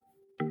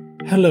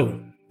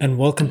Hello, and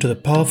welcome to the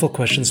Powerful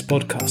Questions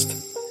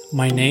podcast.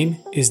 My name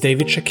is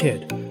David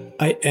Shaked.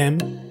 I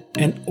am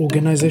an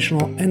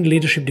organizational and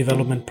leadership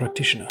development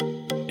practitioner,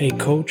 a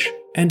coach,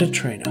 and a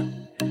trainer.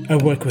 I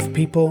work with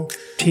people,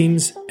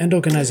 teams, and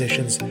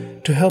organizations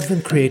to help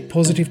them create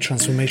positive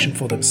transformation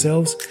for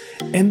themselves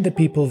and the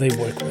people they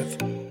work with.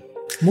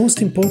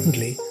 Most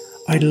importantly,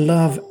 I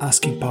love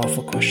asking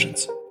powerful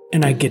questions,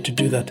 and I get to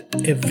do that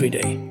every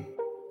day.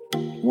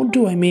 What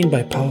do I mean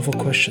by powerful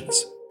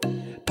questions?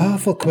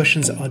 Powerful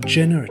questions are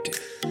generative.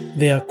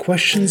 They are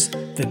questions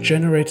that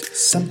generate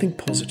something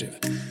positive.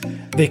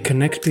 They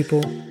connect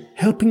people,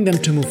 helping them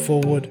to move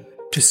forward,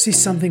 to see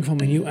something from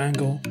a new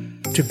angle,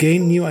 to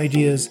gain new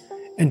ideas,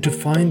 and to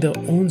find their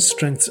own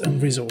strengths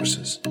and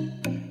resources.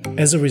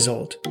 As a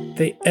result,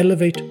 they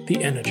elevate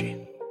the energy.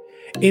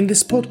 In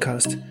this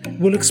podcast,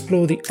 we'll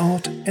explore the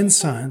art and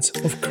science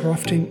of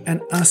crafting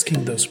and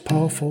asking those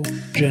powerful,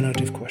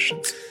 generative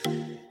questions.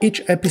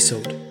 Each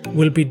episode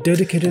will be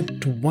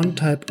dedicated to one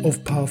type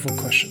of powerful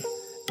question,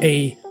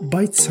 a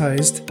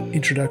bite-sized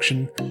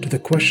introduction to the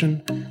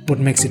question, what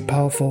makes it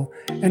powerful,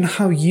 and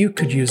how you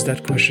could use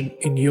that question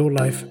in your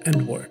life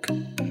and work.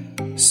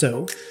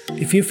 So,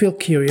 if you feel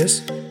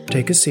curious,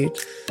 take a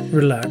seat,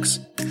 relax,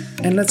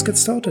 and let's get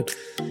started.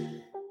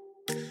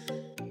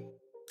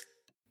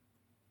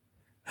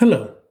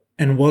 Hello,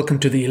 and welcome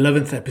to the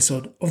 11th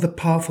episode of the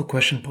Powerful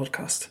Question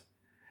podcast.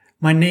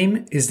 My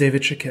name is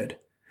David Shaked.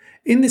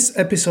 In this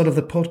episode of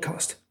the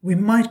podcast, we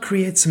might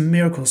create some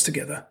miracles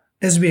together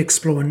as we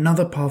explore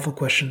another powerful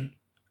question,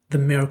 the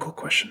miracle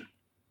question.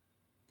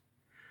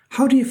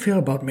 How do you feel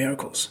about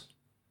miracles?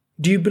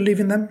 Do you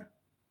believe in them?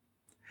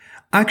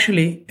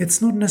 Actually,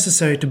 it's not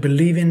necessary to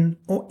believe in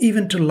or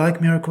even to like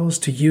miracles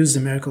to use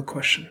the miracle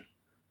question.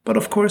 But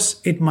of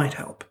course, it might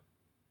help.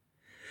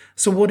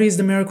 So what is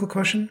the miracle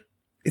question?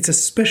 It's a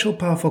special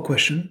powerful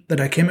question that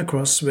I came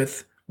across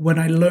with when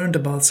I learned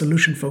about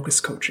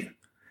solution-focused coaching.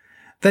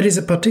 That is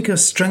a particular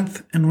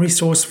strength and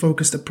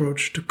resource-focused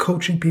approach to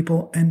coaching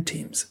people and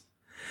teams.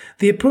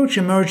 The approach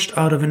emerged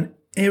out of an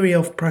area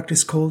of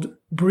practice called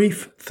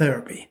brief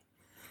therapy.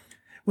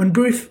 When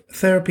brief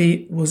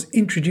therapy was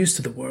introduced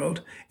to the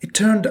world, it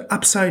turned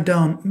upside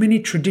down many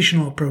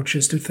traditional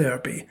approaches to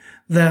therapy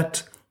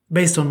that,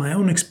 based on my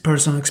own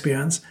personal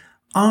experience,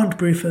 aren't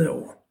brief at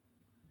all.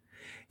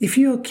 If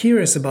you are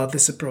curious about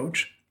this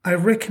approach, I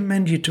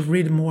recommend you to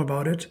read more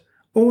about it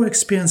or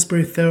experience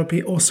brief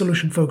therapy or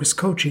solution-focused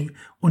coaching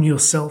on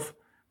yourself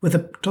with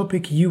a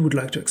topic you would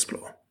like to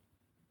explore.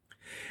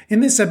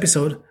 In this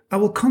episode, I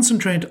will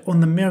concentrate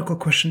on the miracle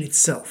question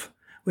itself,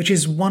 which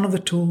is one of the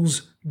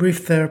tools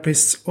brief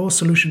therapists or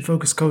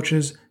solution-focused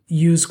coaches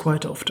use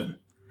quite often.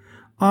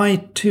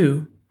 I,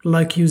 too,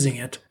 like using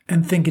it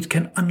and think it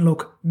can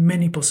unlock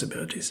many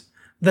possibilities.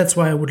 That's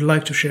why I would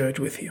like to share it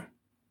with you.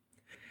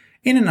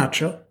 In a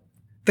nutshell,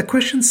 the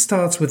question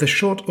starts with a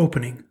short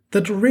opening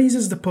that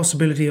raises the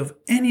possibility of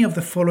any of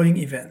the following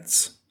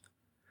events.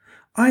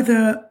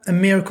 Either a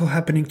miracle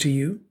happening to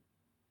you,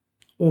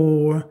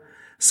 or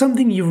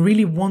something you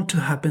really want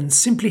to happen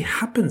simply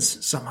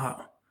happens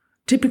somehow.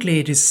 Typically,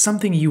 it is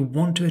something you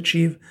want to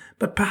achieve,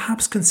 but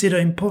perhaps consider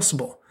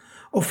impossible,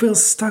 or feel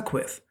stuck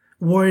with,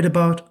 worried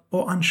about,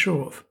 or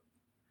unsure of.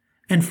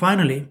 And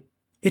finally,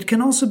 it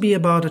can also be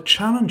about a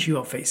challenge you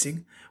are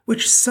facing,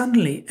 which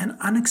suddenly and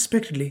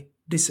unexpectedly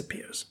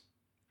disappears.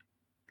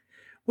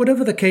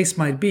 Whatever the case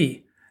might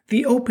be,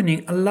 the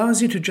opening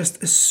allows you to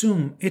just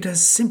assume it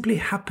has simply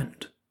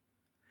happened.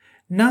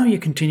 Now you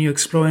continue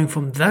exploring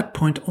from that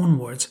point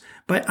onwards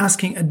by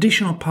asking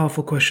additional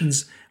powerful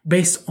questions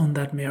based on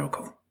that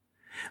miracle.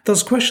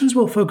 Those questions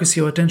will focus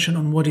your attention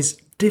on what is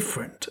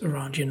different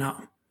around you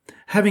now,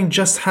 having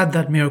just had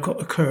that miracle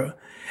occur,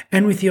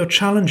 and with your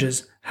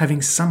challenges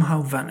having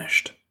somehow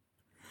vanished.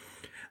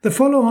 The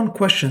follow-on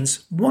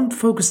questions won't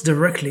focus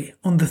directly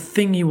on the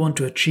thing you want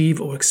to achieve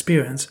or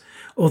experience,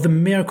 or the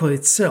miracle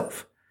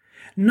itself,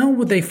 nor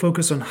would they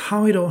focus on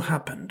how it all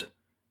happened.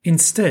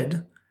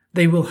 Instead,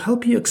 they will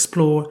help you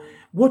explore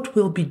what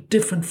will be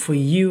different for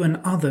you and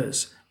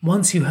others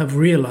once you have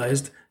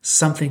realized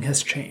something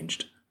has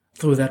changed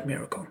through that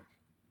miracle.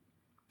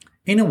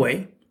 In a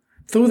way,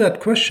 through that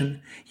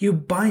question, you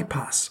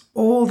bypass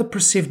all the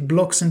perceived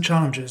blocks and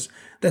challenges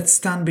that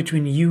stand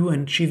between you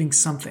and achieving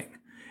something,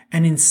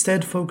 and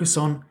instead focus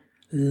on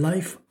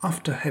life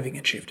after having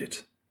achieved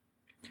it.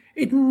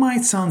 It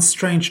might sound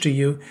strange to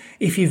you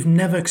if you've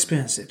never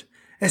experienced it,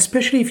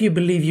 especially if you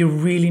believe you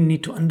really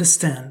need to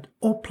understand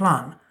or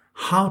plan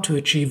how to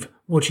achieve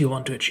what you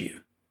want to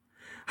achieve.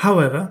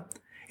 However,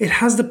 it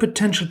has the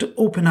potential to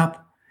open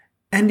up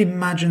and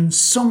imagine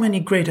so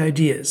many great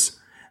ideas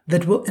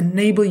that will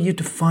enable you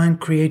to find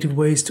creative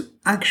ways to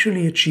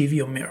actually achieve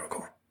your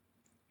miracle.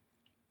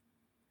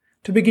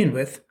 To begin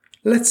with,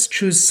 let's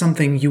choose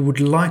something you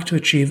would like to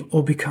achieve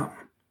or become.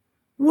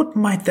 What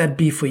might that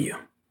be for you?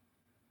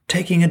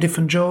 Taking a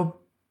different job?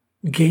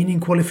 Gaining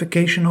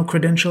qualification or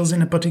credentials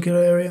in a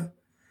particular area?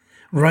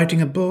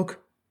 Writing a book?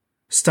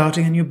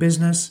 Starting a new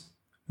business?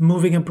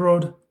 Moving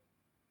abroad?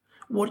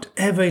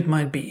 Whatever it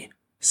might be,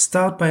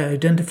 start by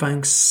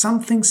identifying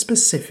something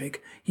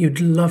specific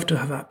you'd love to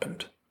have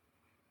happened.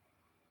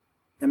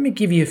 Let me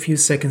give you a few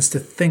seconds to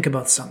think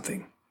about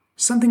something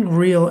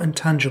real and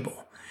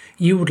tangible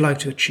you would like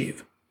to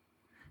achieve.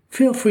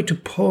 Feel free to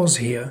pause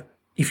here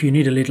if you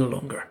need a little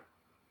longer.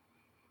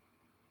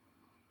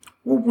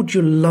 What would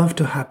you love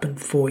to happen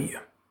for you?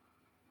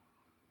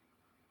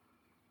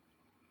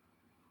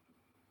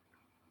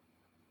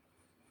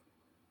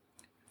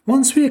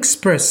 Once we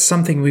express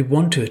something we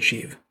want to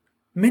achieve,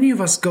 many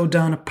of us go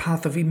down a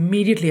path of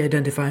immediately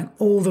identifying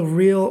all the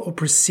real or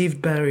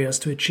perceived barriers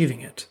to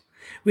achieving it.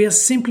 We are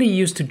simply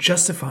used to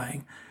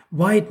justifying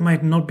why it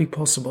might not be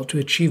possible to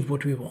achieve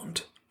what we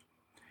want.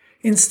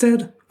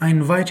 Instead, I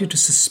invite you to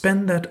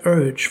suspend that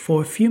urge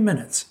for a few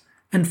minutes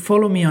and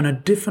follow me on a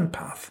different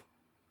path,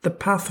 the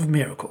path of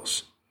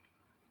miracles.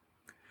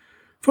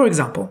 For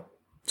example,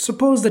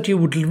 suppose that you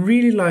would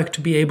really like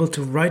to be able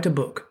to write a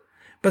book,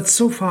 but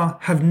so far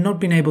have not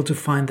been able to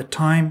find the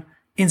time,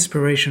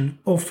 inspiration,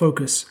 or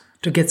focus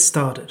to get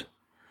started.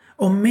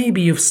 Or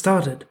maybe you've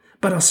started,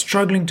 but are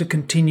struggling to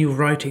continue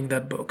writing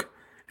that book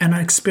and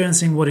are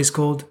experiencing what is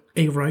called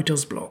a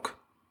writer's block.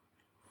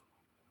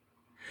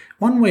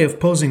 One way of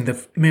posing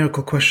the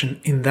miracle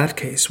question in that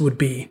case would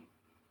be,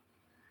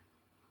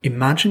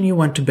 imagine you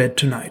went to bed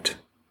tonight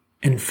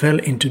and fell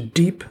into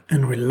deep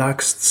and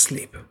relaxed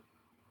sleep.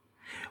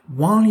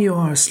 While you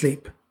are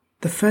asleep,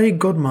 the fairy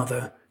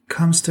godmother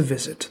comes to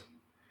visit.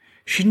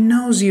 She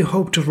knows you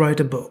hope to write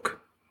a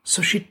book,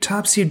 so she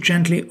taps you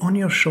gently on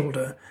your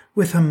shoulder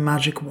with her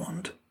magic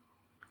wand.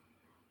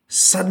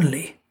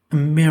 Suddenly, a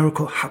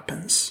miracle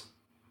happens.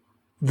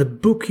 The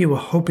book you were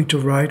hoping to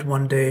write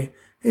one day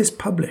is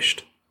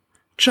published,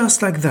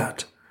 just like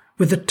that,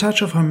 with the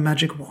touch of her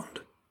magic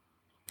wand.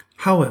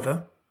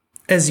 However,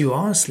 as you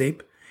are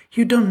asleep,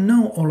 you don't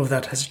know all of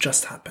that has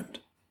just happened.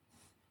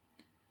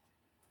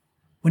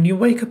 When you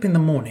wake up in the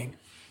morning,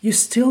 you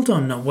still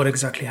don't know what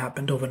exactly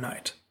happened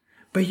overnight,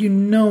 but you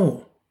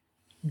know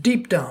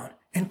deep down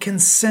and can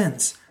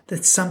sense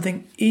that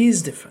something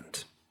is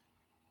different.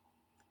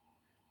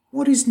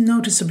 What is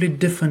noticeably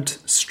different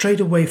straight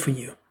away for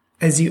you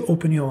as you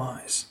open your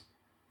eyes?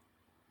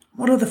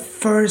 What are the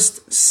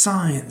first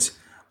signs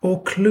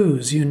or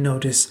clues you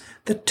notice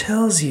that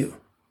tells you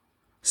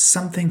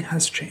something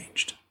has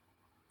changed?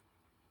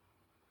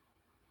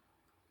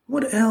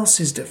 What else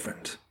is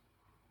different?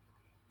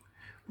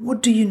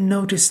 What do you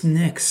notice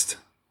next?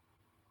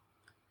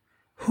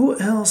 Who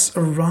else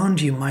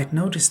around you might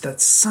notice that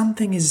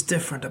something is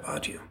different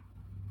about you?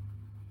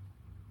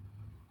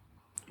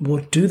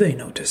 What do they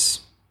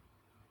notice?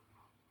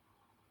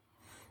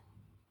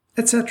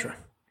 Etc.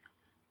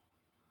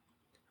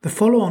 The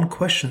follow-on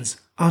questions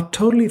are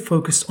totally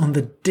focused on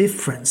the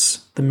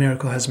difference the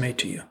miracle has made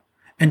to you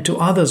and to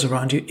others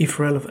around you if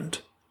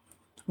relevant.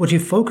 What you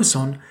focus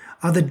on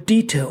are the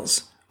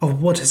details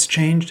of what has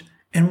changed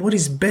and what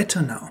is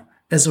better now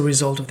as a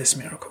result of this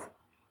miracle.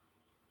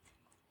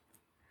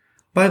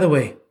 By the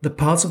way, the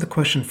parts of the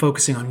question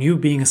focusing on you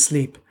being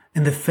asleep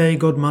and the fairy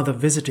godmother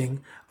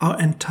visiting are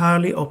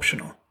entirely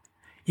optional.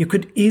 You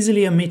could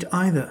easily omit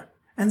either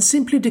and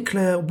simply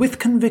declare with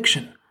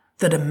conviction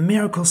that a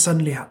miracle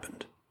suddenly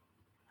happened.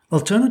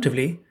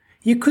 Alternatively,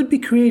 you could be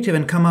creative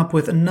and come up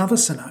with another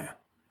scenario.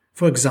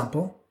 For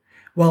example,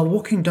 while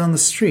walking down the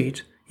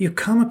street, you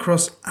come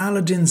across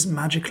Aladdin's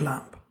magic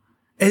lamp.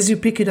 As you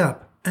pick it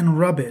up and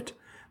rub it,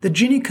 the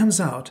genie comes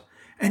out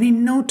and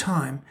in no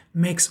time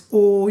makes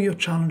all your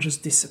challenges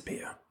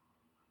disappear.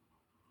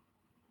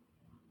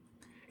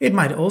 It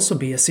might also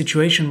be a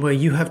situation where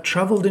you have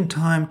traveled in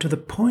time to the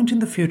point in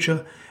the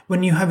future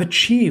when you have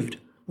achieved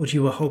what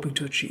you were hoping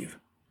to achieve.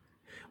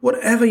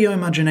 Whatever your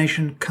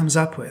imagination comes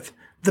up with,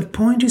 the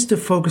point is to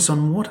focus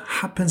on what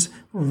happens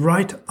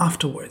right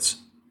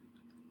afterwards.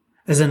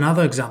 As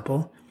another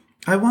example,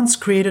 I once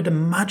created a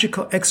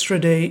magical extra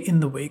day in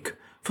the week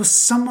for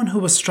someone who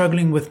was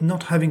struggling with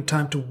not having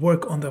time to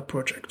work on their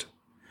project.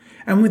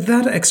 And with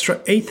that extra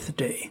 8th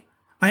day,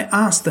 I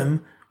asked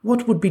them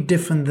what would be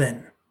different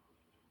then.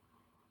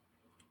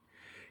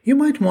 You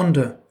might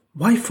wonder,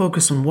 why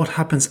focus on what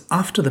happens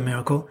after the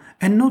miracle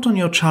and not on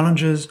your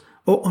challenges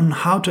or on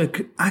how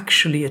to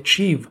actually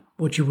achieve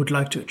what you would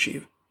like to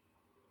achieve?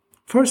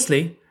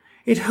 Firstly,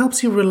 it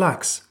helps you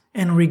relax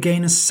and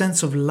regain a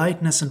sense of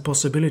lightness and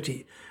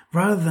possibility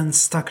rather than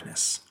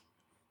stuckness.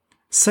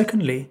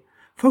 Secondly,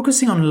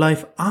 focusing on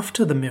life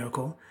after the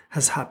miracle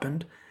has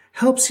happened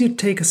helps you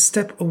take a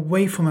step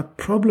away from a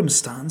problem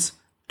stance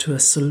to a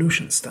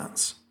solution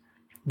stance.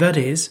 That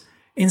is,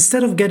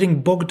 instead of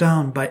getting bogged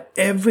down by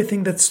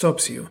everything that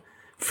stops you,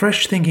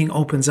 fresh thinking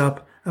opens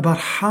up about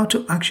how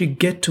to actually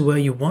get to where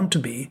you want to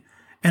be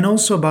and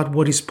also about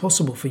what is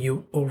possible for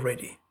you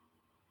already.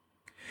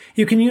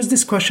 You can use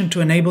this question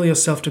to enable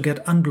yourself to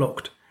get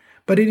unblocked,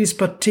 but it is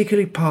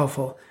particularly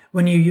powerful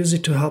when you use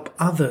it to help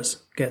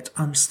others get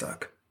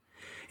unstuck.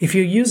 If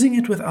you're using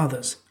it with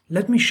others,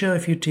 let me share a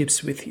few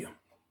tips with you.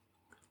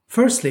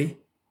 Firstly,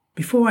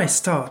 before I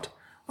start,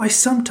 I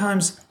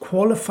sometimes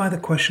qualify the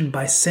question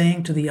by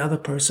saying to the other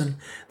person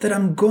that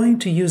I'm going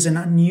to use an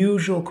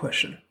unusual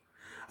question.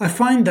 I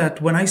find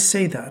that when I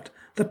say that,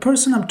 the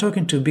person I'm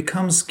talking to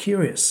becomes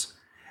curious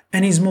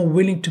and is more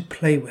willing to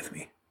play with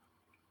me.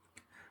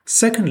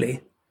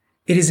 Secondly,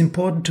 it is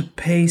important to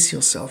pace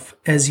yourself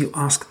as you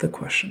ask the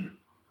question.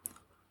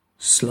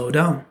 Slow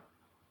down.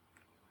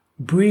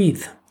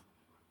 Breathe.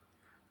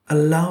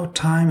 Allow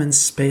time and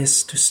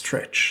space to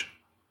stretch.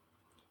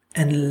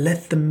 And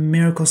let the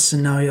miracle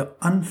scenario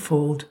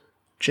unfold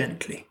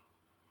gently.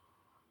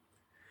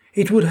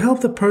 It would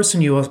help the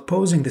person you are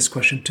posing this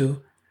question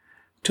to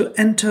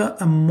enter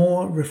a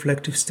more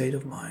reflective state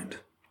of mind.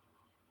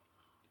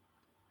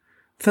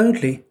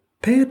 Thirdly,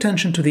 pay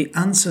attention to the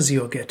answers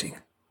you are getting.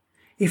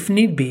 If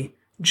need be,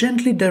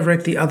 gently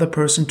direct the other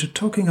person to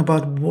talking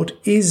about what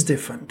is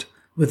different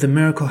with the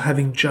miracle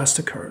having just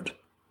occurred.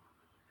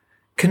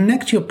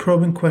 Connect your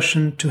probing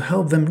question to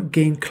help them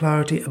gain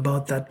clarity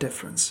about that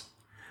difference,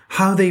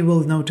 how they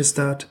will notice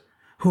that,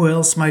 who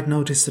else might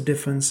notice the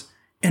difference,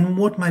 and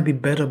what might be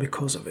better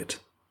because of it.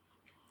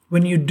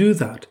 When you do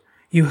that,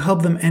 you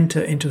help them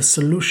enter into a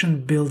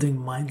solution-building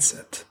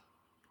mindset.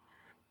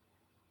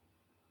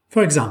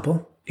 For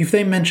example, if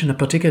they mention a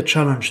particular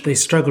challenge they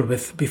struggled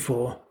with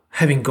before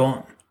having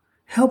gone,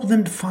 help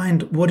them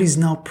find what is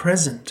now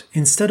present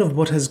instead of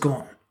what has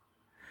gone.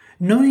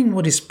 Knowing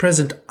what is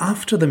present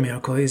after the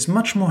miracle is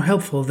much more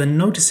helpful than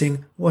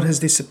noticing what has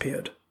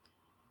disappeared.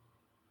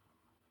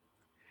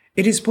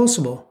 It is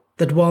possible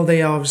that while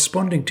they are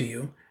responding to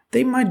you,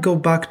 they might go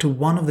back to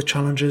one of the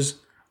challenges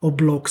or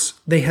blocks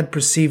they had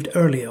perceived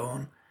earlier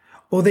on,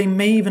 or they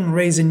may even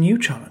raise a new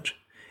challenge.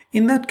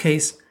 In that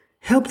case,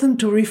 help them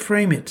to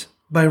reframe it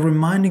by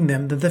reminding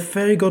them that the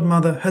fairy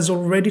godmother has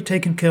already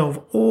taken care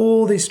of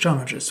all these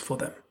challenges for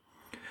them,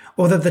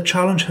 or that the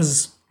challenge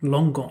has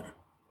long gone.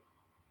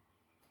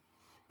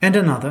 And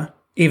another,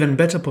 even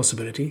better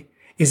possibility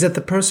is that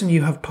the person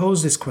you have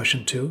posed this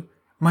question to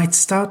might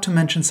start to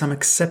mention some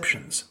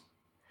exceptions.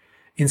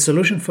 In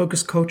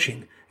solution-focused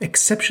coaching,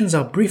 exceptions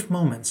are brief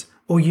moments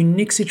or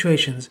unique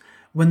situations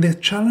when the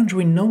challenge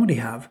we normally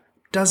have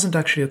doesn't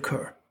actually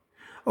occur,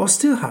 or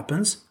still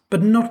happens,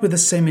 but not with the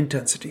same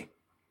intensity.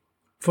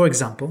 For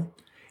example,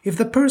 if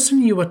the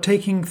person you are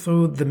taking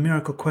through the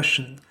miracle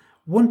question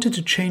wanted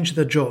to change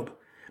their job,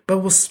 but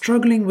was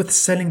struggling with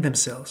selling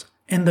themselves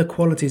and their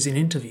qualities in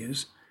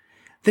interviews,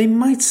 they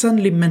might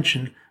suddenly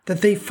mention that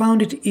they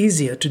found it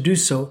easier to do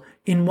so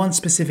in one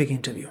specific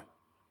interview.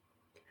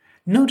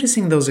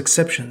 Noticing those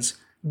exceptions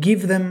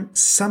give them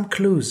some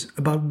clues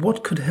about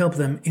what could help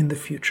them in the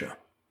future.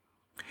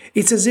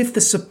 It's as if the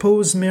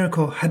supposed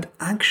miracle had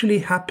actually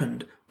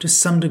happened to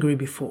some degree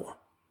before.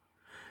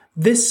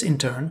 This, in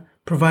turn,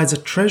 provides a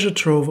treasure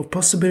trove of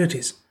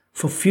possibilities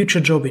for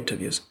future job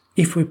interviews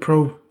if we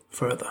probe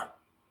further.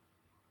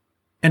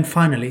 And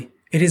finally,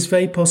 it is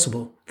very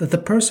possible that the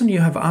person you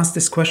have asked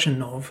this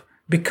question of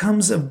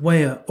becomes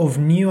aware of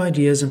new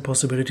ideas and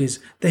possibilities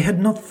they had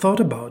not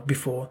thought about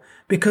before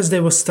because they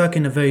were stuck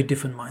in a very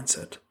different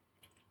mindset.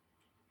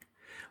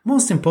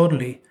 Most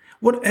importantly,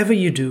 whatever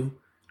you do,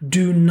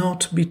 do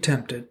not be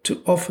tempted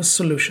to offer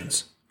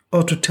solutions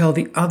or to tell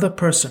the other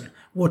person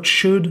what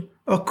should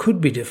or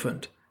could be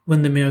different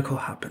when the miracle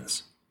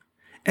happens.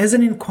 As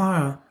an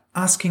inquirer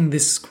asking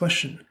this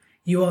question,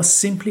 you are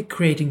simply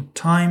creating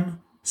time,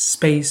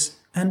 space,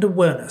 and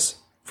awareness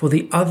for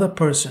the other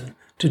person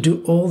to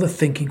do all the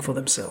thinking for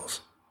themselves.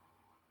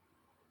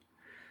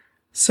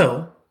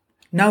 So,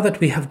 now that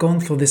we have gone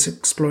through this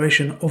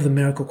exploration of the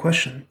miracle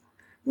question,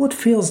 what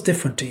feels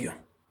different to you?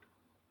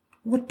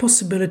 What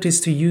possibilities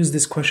to use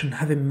this question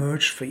have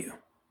emerged for you?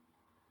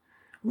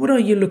 What are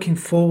you looking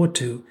forward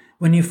to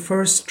when you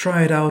first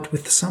try it out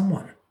with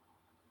someone?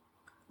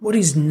 What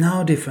is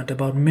now different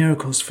about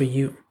miracles for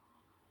you?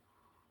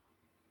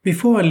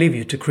 Before I leave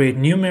you to create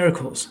new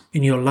miracles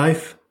in your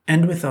life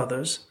and with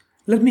others,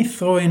 let me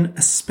throw in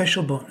a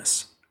special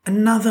bonus,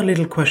 another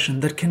little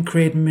question that can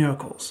create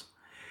miracles.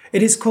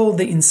 It is called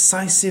the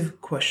incisive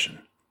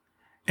question,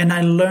 and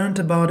I learned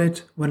about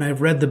it when I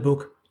read the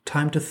book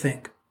Time to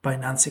Think by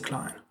Nancy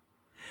Kline.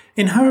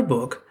 In her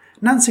book,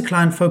 Nancy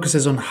Kline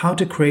focuses on how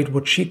to create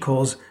what she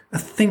calls a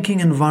thinking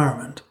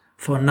environment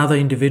for another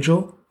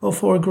individual or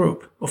for a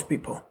group of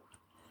people.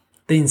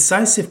 The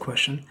incisive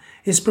question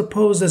is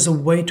proposed as a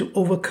way to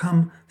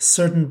overcome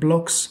certain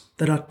blocks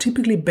that are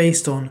typically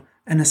based on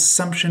an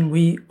assumption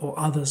we or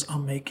others are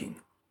making.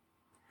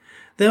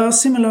 There are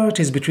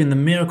similarities between the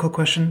miracle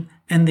question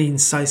and the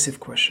incisive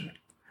question.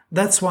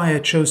 That's why I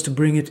chose to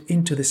bring it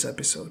into this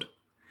episode.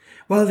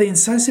 While the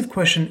incisive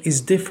question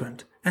is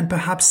different and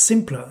perhaps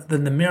simpler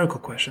than the miracle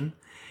question,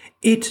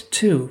 it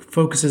too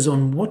focuses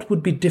on what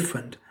would be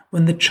different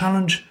when the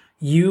challenge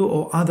you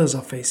or others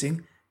are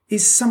facing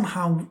is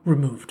somehow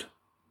removed.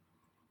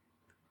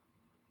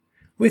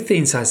 With the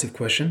incisive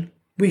question,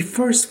 we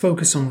first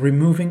focus on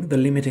removing the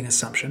limiting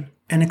assumption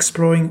and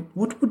exploring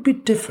what would be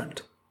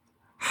different,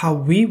 how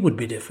we would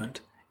be different,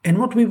 and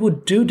what we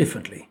would do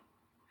differently.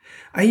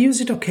 I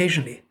use it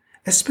occasionally,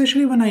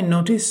 especially when I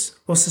notice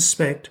or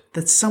suspect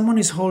that someone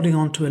is holding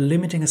on to a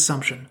limiting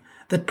assumption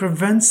that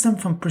prevents them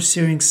from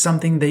pursuing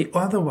something they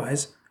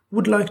otherwise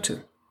would like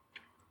to.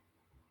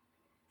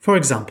 For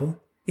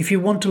example, if you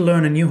want to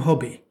learn a new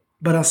hobby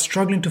but are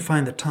struggling to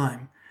find the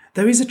time,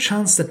 there is a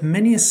chance that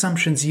many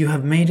assumptions you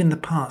have made in the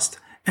past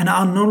and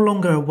are no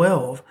longer aware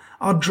of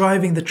are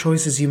driving the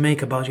choices you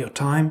make about your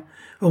time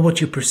or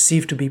what you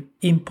perceive to be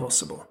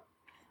impossible.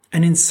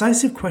 An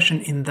incisive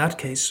question in that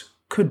case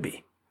could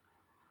be,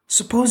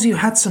 suppose you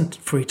had some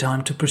free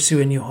time to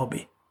pursue a new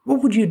hobby,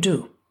 what would you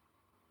do?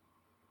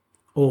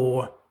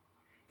 Or,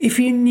 if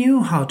you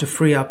knew how to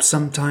free up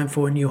some time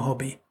for a new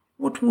hobby,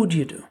 what would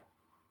you do?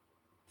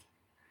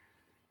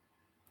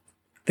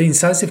 The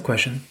incisive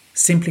question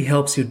simply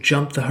helps you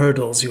jump the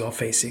hurdles you are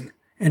facing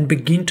and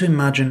begin to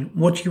imagine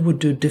what you would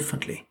do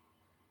differently.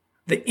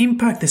 The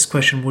impact this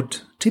question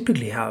would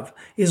typically have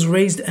is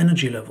raised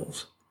energy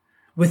levels,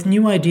 with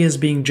new ideas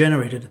being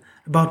generated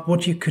about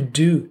what you could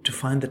do to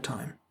find the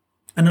time,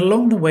 and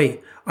along the way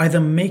either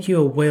make you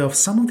aware of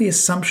some of the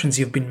assumptions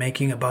you've been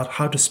making about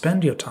how to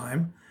spend your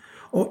time,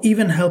 or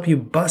even help you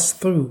bust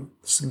through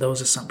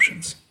those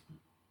assumptions.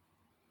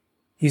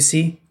 You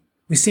see,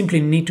 we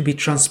simply need to be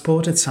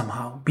transported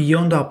somehow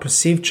beyond our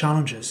perceived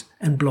challenges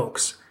and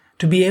blocks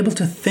to be able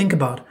to think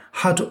about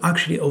how to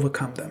actually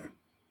overcome them.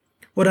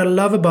 What I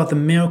love about the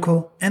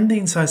miracle and the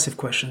incisive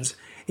questions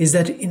is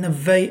that in a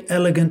very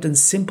elegant and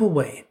simple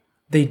way,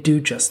 they do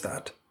just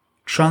that,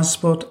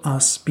 transport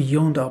us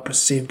beyond our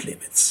perceived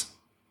limits.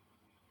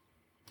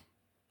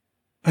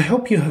 I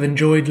hope you have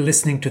enjoyed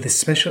listening to this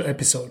special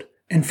episode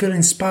and feel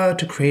inspired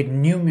to create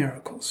new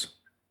miracles.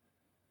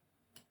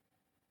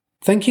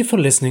 Thank you for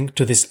listening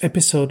to this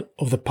episode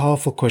of the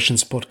Powerful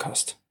Questions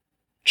podcast.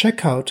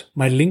 Check out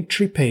my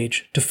Linktree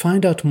page to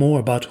find out more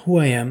about who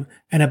I am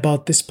and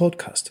about this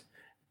podcast.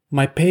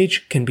 My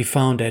page can be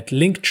found at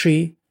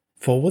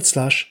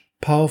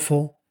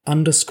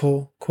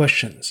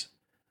linktree/powerful_questions.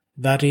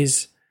 That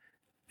is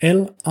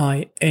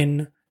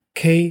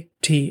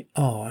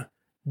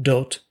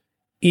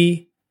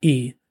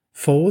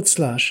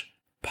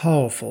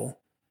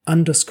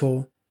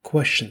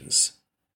linktr.ee/powerful_questions.